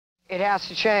It has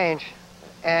to change,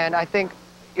 and I think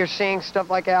you're seeing stuff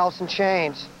like Alice in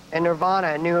Chains and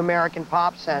Nirvana, a new American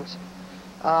pop sense.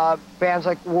 Bands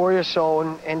like Warrior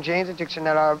Soul and Jane's Addiction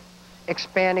that are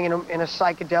expanding in a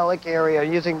psychedelic area,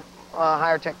 using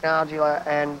higher technology,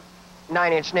 and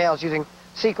Nine Inch Nails using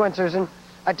sequencers and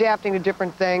adapting to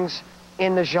different things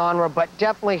in the genre, but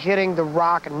definitely hitting the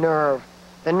rock nerve.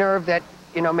 The nerve that,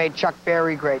 you know, made Chuck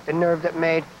Berry great, the nerve that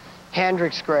made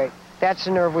Hendrix great. That's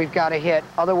the nerve we've got to hit.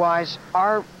 Otherwise,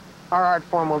 our art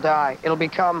form will die. It'll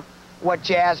become what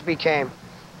jazz became.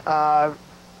 You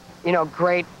know,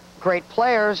 great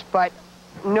players, but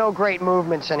no great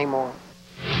movements anymore.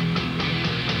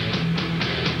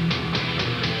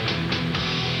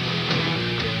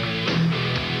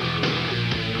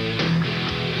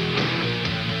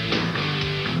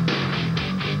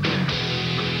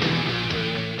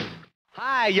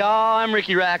 Hi, y'all. I'm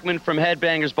Ricky Rackman from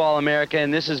Headbangers Ball America,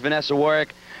 and this is Vanessa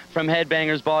Warwick from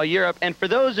Headbangers Ball Europe. And for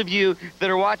those of you that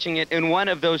are watching it in one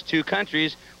of those two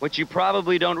countries, what you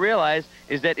probably don't realize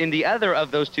is that in the other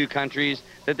of those two countries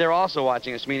that they're also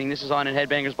watching us, meaning this is on in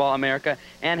Headbangers Ball America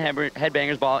and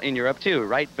Headbangers Ball in Europe too,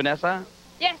 right, Vanessa?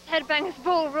 Yes, Headbangers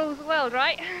Ball rules the world,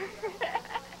 right?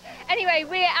 Anyway,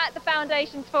 we're at the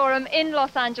Foundations Forum in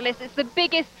Los Angeles. It's the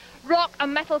biggest rock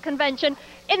and metal convention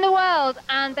in the world,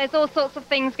 and there's all sorts of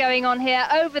things going on here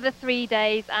over the 3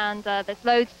 days, and there's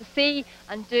loads to see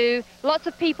and do, lots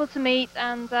of people to meet,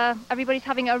 and everybody's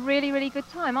having a really, really good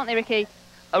time, aren't they, Ricky?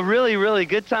 A really, really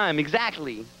good time,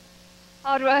 exactly.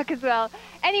 Hard work as well.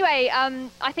 Anyway,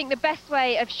 I think the best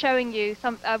way of showing you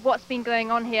some of what's been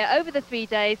going on here over the 3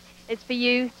 days is for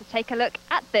you to take a look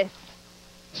at this.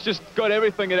 It's just got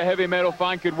everything that a heavy metal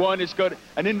fan could want. It's got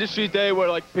an industry day where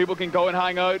like people can go and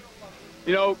hang out,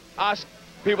 you know, ask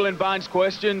people in bands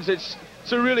questions. It's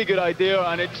a really good idea,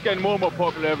 and it's getting more and more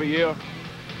popular every year.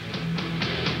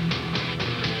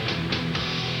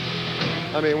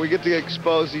 I mean, we get to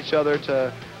expose each other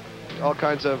to all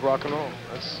kinds of rock and roll.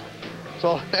 That's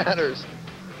all that matters.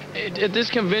 At this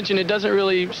convention, it doesn't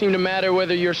really seem to matter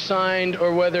whether you're signed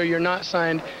or whether you're not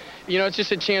signed. You know, it's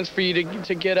just a chance for you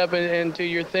to get up and do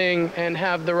your thing and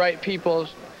have the right people,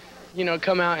 you know,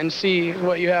 come out and see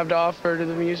what you have to offer to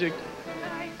the music.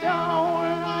 I don't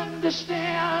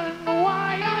understand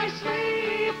why I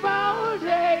sleep all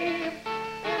day,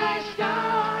 and I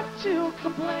start to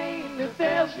complain that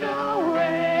there's no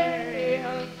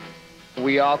rain.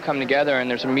 We all come together and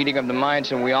there's a meeting of the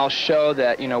minds, and we all show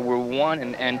that, you know, we're one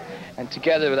and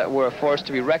together that we're a force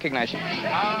to be recognized.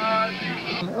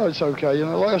 Oh, it's okay, you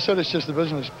know, like I said, it's just the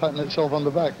business patting itself on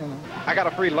the back, you know. I got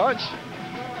a free lunch.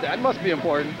 That must be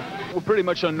important. We're pretty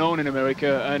much unknown in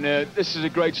America, and this is a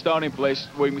great starting place.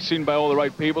 We're seen by all the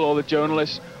right people, all the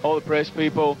journalists, all the press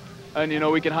people, and, you know,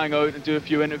 we can hang out and do a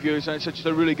few interviews, and it's just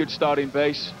a really good starting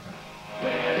base.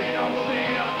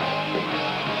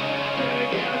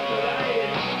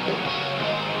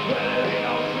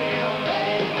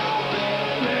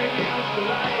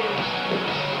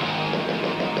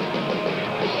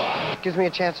 Gives me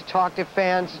a chance to talk to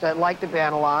fans that like the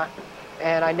band a lot,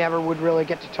 and I never would really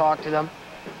get to talk to them.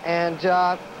 And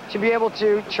to be able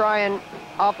to try and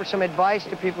offer some advice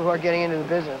to people who are getting into the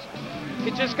business.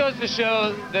 It just goes to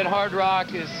show that hard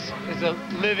rock is a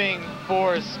living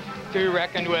force to be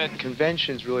reckoned with.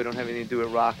 Conventions really don't have anything to do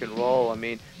with rock and roll. I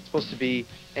mean, it's supposed to be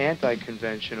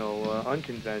anti-conventional,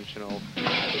 unconventional. Move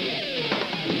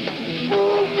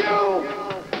you!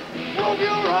 Move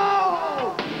your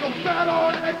roll! You're fat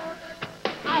on it!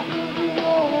 I'll move you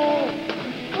roll!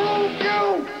 Move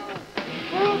you!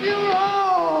 Move your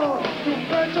roll! You're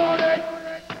fat on it!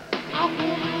 I'll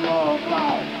move you roll!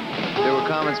 There were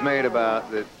comments made about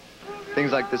that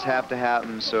things like this have to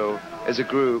happen so as a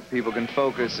group people can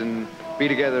focus and be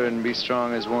together and be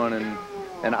strong as one,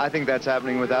 and I think that's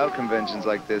happening without conventions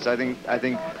like this. I think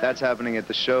that's happening at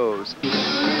the shows.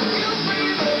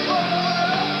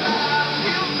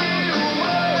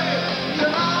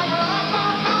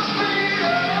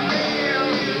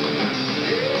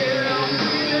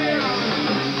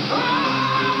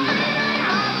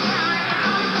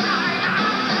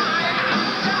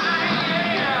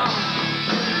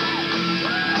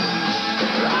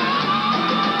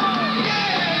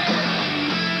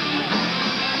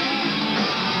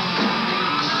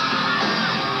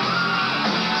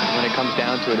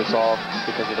 Down to it, it's all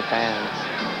because of the fans.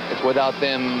 It's without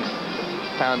them,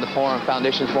 the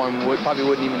Foundations Forum probably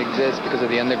wouldn't even exist because of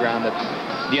the underground.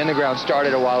 The underground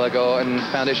started a while ago, and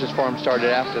Foundations Forum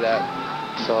started after that.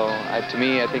 So to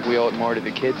me, I think we owe it more to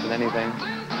the kids than anything.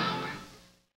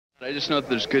 I just know that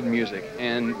there's good music,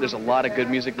 and there's a lot of good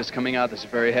music that's coming out that's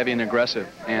very heavy and aggressive,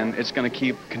 and it's going to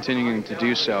keep continuing to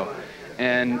do so.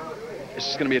 And it's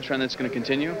just going to be a trend that's going to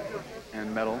continue,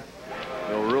 and metal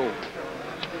will rule.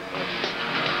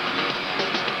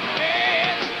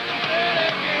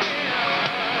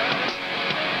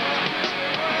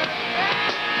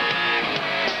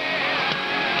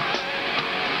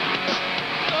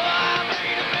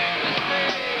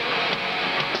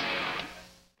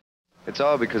 It's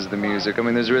all because of the music. I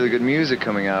mean, there's really good music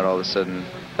coming out all of a sudden.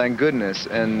 Thank goodness.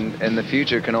 And the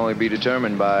future can only be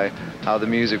determined by how the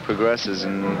music progresses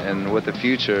and what the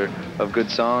future of good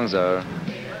songs are.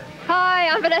 Hi,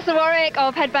 I'm Vanessa Warwick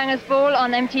of Headbangers Ball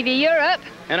on MTV Europe.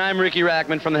 And I'm Ricky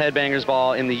Rackman from the Headbangers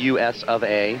Ball in the US of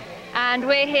A. And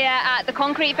we're here at the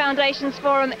Concrete Foundations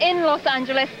Forum in Los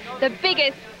Angeles, the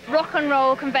biggest rock and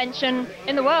roll convention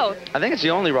in the world. I think it's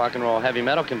the only rock and roll heavy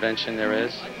metal convention there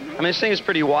is. I mean, this thing is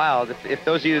pretty wild. If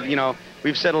those of you, you know,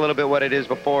 we've said a little bit what it is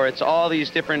before. It's all these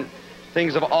different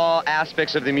things of all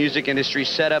aspects of the music industry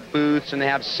set up booths, and they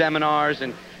have seminars,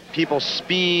 and people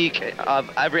speak of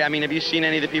every, I mean, have you seen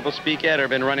any of the people speak yet or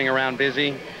been running around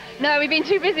busy? No, we've been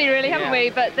too busy really, haven't we?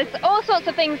 But there's all sorts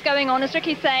of things going on, as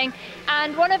Ricky's saying,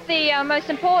 and one of the most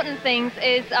important things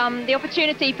is the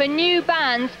opportunity for new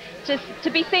bands to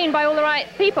be seen by all the right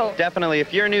people. Definitely.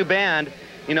 If you're a new band,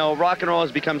 you know, rock and roll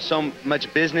has become so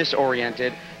much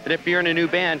business-oriented that if you're in a new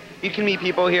band, you can meet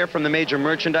people here from the major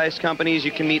merchandise companies,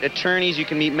 you can meet attorneys, you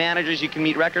can meet managers, you can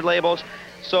meet record labels.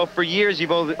 So for years, you've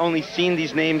only seen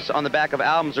these names on the back of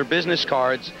albums or business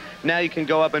cards. Now you can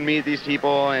go up and meet these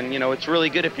people, and, you know, it's really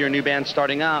good if you're a new band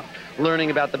starting out, learning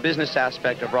about the business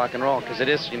aspect of rock and roll, because it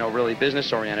is, you know, really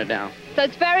business-oriented now. So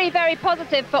it's very, very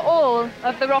positive for all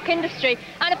of the rock industry.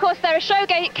 And of course, there are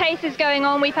showcases going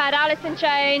on. We've had Alice in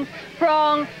Chains,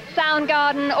 Prong,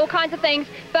 Soundgarden, all kinds of things.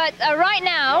 But right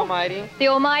now, the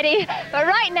Almighty. But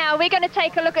right now, we're going to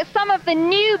take a look at some of the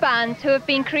new bands who have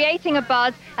been creating a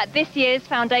buzz at this year's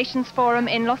Foundations Forum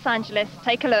in Los Angeles.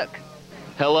 Take a look.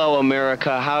 Hello,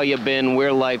 America. How you been?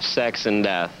 We're Life, Sex, and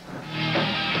Death.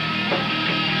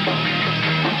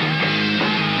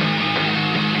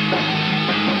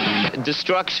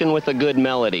 Destruction with a good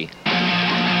melody.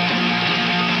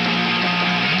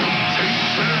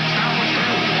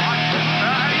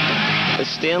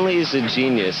 Stanley is a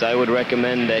genius. I would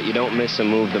recommend that you don't miss a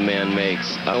move the man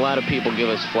makes. A lot of people give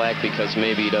us flack because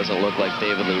maybe he doesn't look like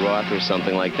David Lee Roth or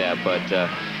something like that, but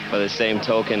by the same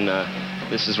token,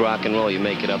 this is rock and roll. You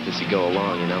make it up as you go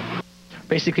along, you know?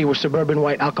 Basically, we're suburban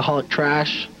white alcoholic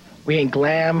trash. We ain't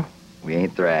glam. We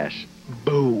ain't thrash.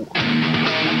 Boo.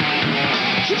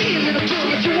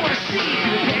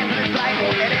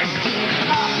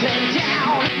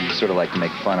 Sort of like to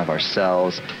make fun of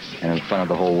ourselves and fun of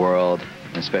the whole world,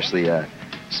 and especially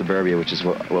suburbia, which is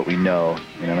what we know.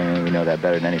 You know what I mean? We know that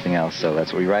better than anything else, so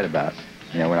that's what we write about.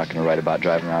 You know, we're not going to write about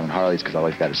driving around in Harleys because all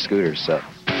we've got is scooters, so.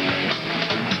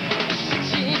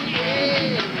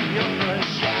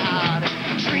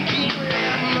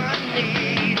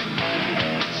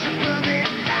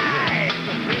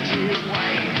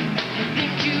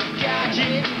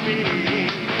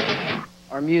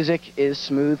 Our music is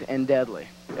smooth and deadly.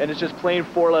 And it's just plain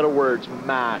four-letter words,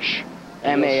 MASH.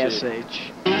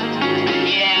 M-A-S-H.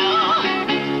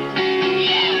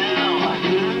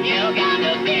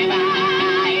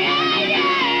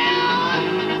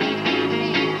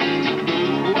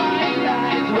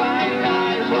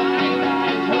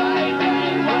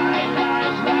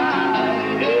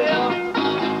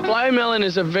 Melon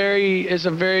is a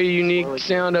very unique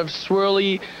sound of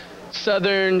swirly,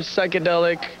 southern,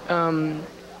 psychedelic,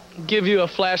 give you a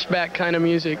flashback kind of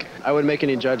music. I wouldn't make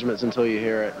any judgments until you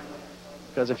hear it.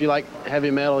 Because if you like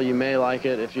heavy metal, you may like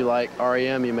it. If you like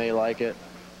REM, you may like it.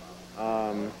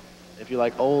 If you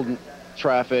like old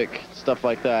Traffic, stuff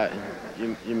like that,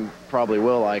 you probably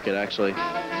will like it, actually.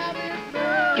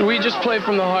 We just play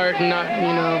from the heart and not,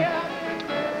 you know,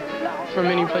 from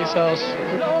any place else.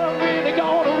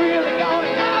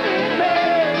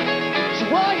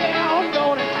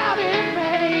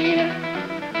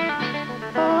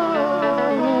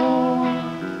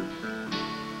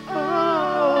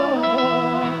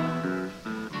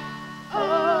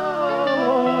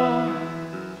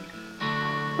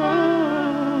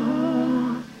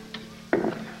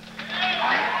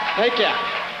 Thank you.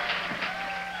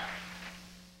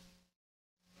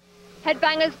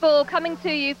 Headbangers Ball coming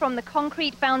to you from the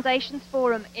Concrete Foundations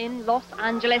Forum in Los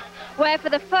Angeles, where for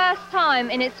the first time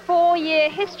in its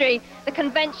 4-year history, the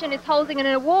convention is holding an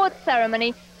awards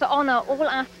ceremony to honor all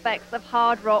aspects of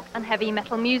hard rock and heavy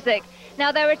metal music.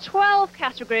 Now, there are 12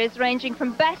 categories ranging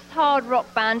from Best Hard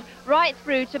Rock Band right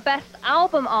through to Best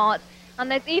Album Art, and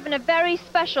there's even a very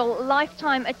special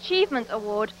Lifetime Achievement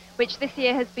Award, which this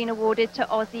year has been awarded to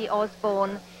Ozzy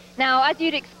Osbourne. Now, as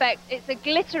you'd expect, it's a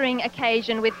glittering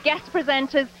occasion with guest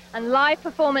presenters and live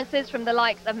performances from the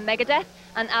likes of Megadeth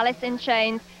and Alice in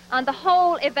Chains. And the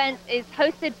whole event is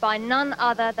hosted by none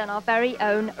other than our very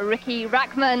own Ricki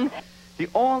Rachtman. The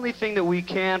only thing that we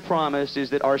can promise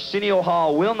is that Arsenio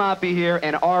Hall will not be here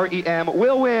and REM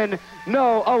will win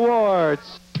no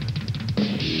awards.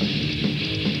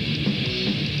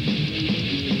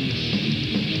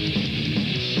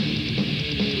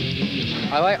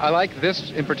 I like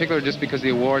this in particular just because the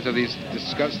awards are these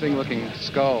disgusting-looking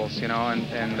skulls, you know,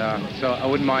 and so I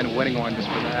wouldn't mind winning one just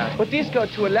for that. But this got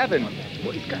to 11.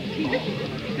 Well, he's got teeth.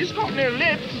 This got near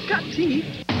lips. He's got teeth.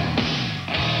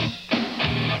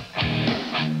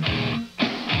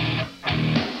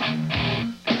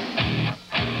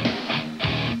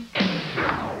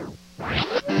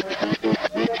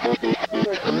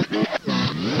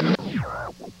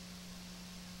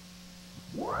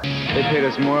 They paid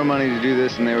us more money to do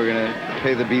this than they were going to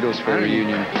pay the Beatles for a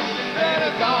reunion.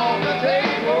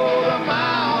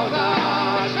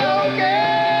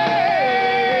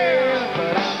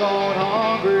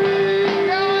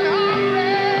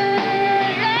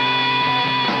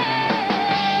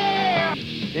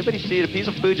 Anybody see it? A piece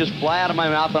of food just fly out of my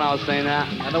mouth when I was saying that.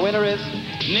 And the winner is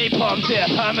Napalm Death,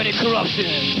 Harmony Corruption.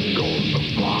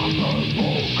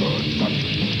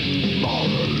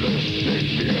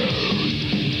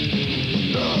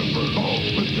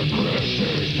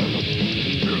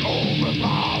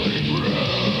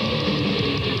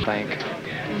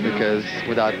 Because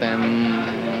without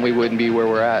them, we wouldn't be where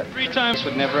we're at. 3 times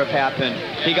would never have happened.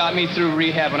 He got me through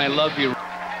rehab, and I love you.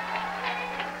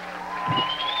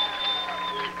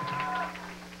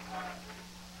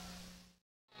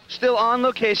 Still on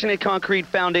location at Concrete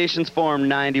Foundations Forum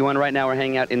 91. Right now we're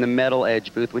hanging out in the Metal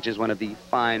Edge booth, which is one of the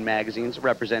fine magazines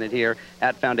represented here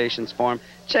at Foundations Forum.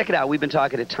 Check it out. We've been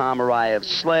talking to Tom Araya of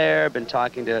Slayer, been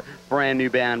talking to brand new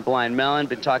band Blind Melon,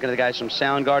 been talking to the guys from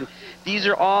Soundgarden. These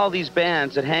are all these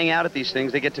bands that hang out at these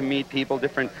things. They get to meet people,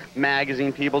 different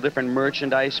magazine people, different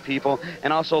merchandise people,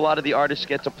 and also a lot of the artists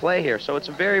get to play here. So it's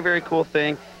a very, very cool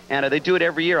thing, and they do it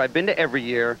every year. I've been to every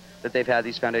year that they've had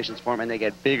these Foundations Forum, and they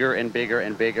get bigger and bigger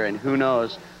and bigger, and who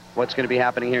knows what's going to be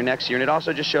happening here next year. And it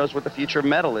also just shows what the future of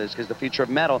metal is, because the future of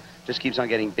metal just keeps on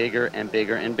getting bigger and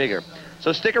bigger and bigger.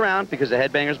 So stick around, because the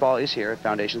Headbangers Ball is here at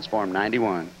Foundations Forum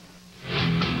 91.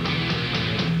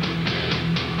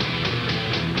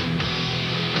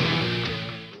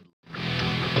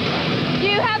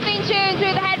 You have been tuned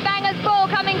to the Headbangers Ball,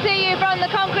 coming to you from the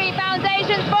Concrete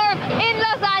Foundations Forum in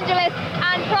Los Angeles,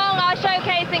 and Prong are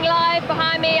showcasing live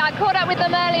behind me. I caught up with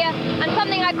them earlier, and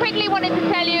something I quickly wanted to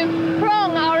tell you,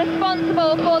 Prong are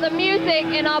responsible for the music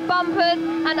in our bumpers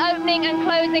and opening and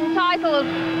closing titles,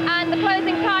 and the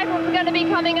closing titles are going to be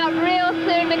coming up real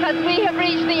soon because we have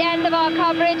reached the end of our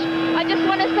coverage. I just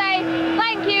want to say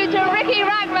thank you to Ricki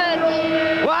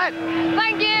Rachtman. What?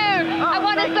 Thank you. I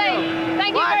want to say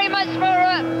thank you very much for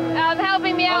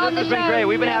helping me out on the show. This has been great.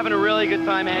 We've been having a really good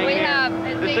time hanging We here. have.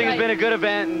 This thing has been a good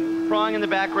event, and Prong in the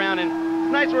background, and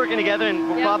it's nice working together, and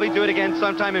we'll probably do it again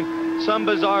sometime in some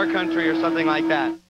bizarre country or something like that.